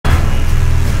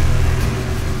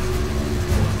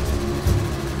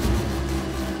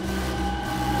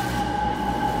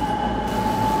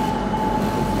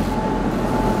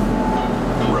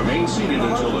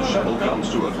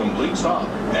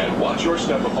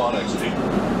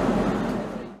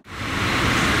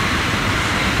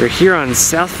We're here on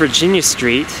South Virginia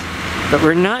Street, but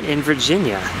we're not in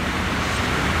Virginia.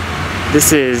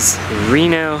 This is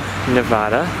Reno,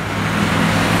 Nevada.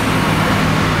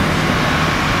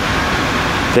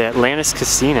 The Atlantis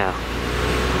Casino.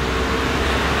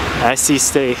 I see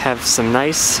they have some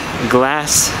nice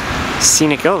glass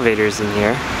scenic elevators in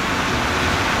here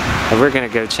that we're gonna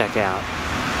go check out.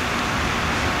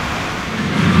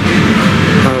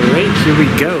 Alright, here we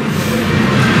go.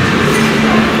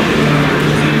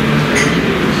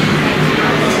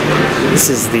 This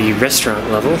is the restaurant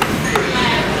level.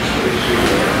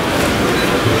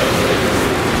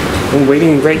 I'm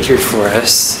waiting right here for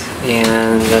us,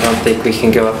 and I don't think we can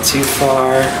go up too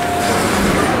far.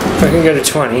 If I can go to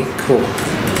 20, cool.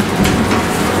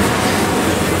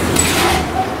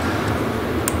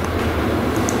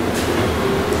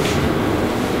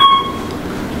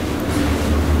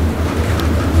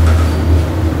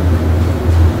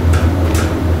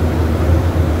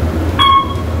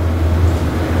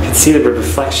 You can see the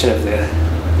reflection of the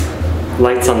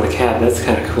lights on the cab. That's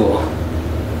kind of cool.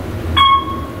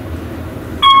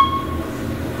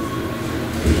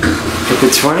 At the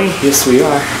 20? Yes, we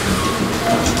are.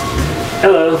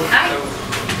 Hello. Hi.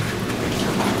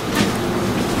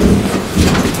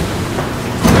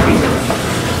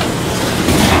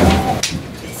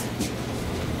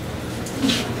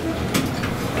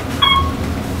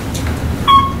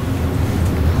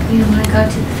 You want to go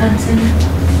to the fun center?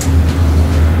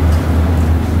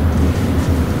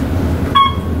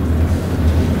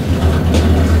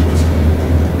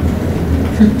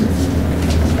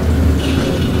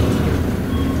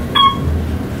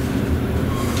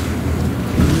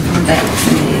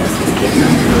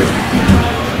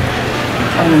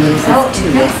 Oh,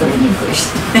 too bad for English.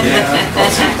 Yeah, I've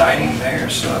got some dining there,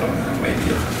 so I don't know,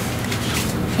 maybe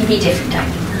Maybe different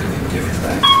dining. different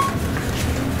thing.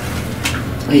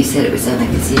 Well, you said it was on the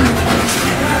casino.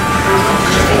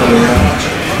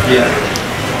 Yeah.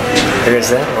 There's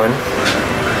that one.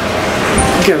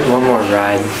 Get one more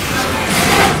ride.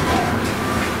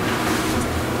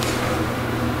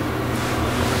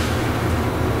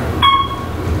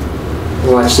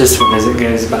 Watch this one as it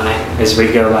goes by, as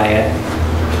we go by it.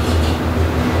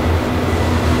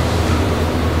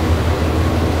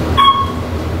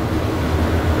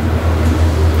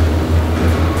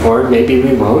 Or maybe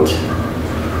we won't.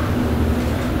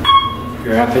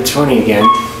 You're up at 20 again.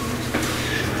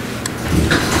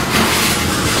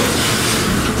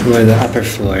 One of the upper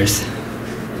floors.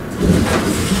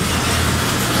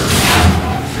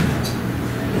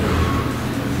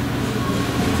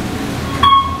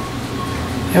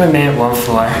 And we made it one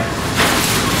floor.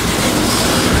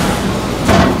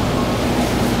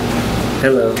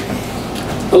 Hello.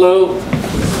 Hello.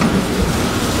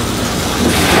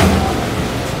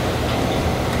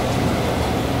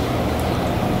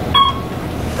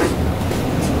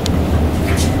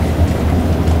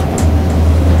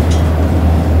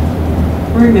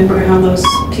 Remember how those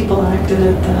people acted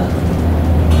at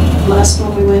the last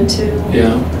one we went to?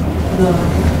 Yeah.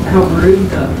 How rude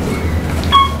the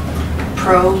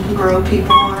pro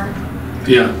people are?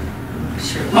 Yeah.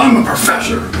 Sure. I'm a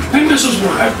professor, and this is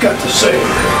what I've got to say.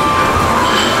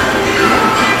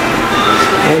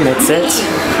 And that's it.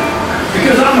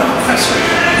 Because I'm a professor.